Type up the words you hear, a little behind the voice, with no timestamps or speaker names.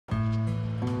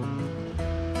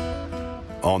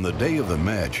On the day of the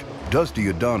match, Dusty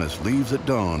Adonis leaves at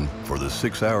dawn for the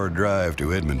 6-hour drive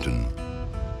to Edmonton.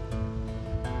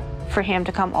 For him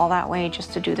to come all that way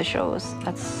just to do the shows,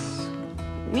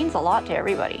 means a lot to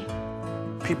everybody.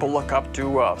 People look up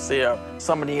to, say,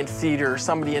 somebody in theater,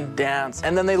 somebody in dance,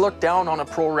 and then they look down on a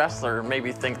pro wrestler and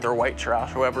maybe think they're white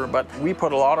trash or whatever, but we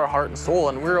put a lot of heart and soul,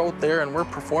 and we're out there and we're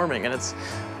performing, and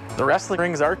the wrestling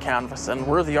ring's our canvas, and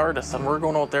we're the artists, and we're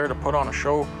going out there to put on a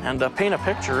show and paint a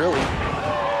picture, really.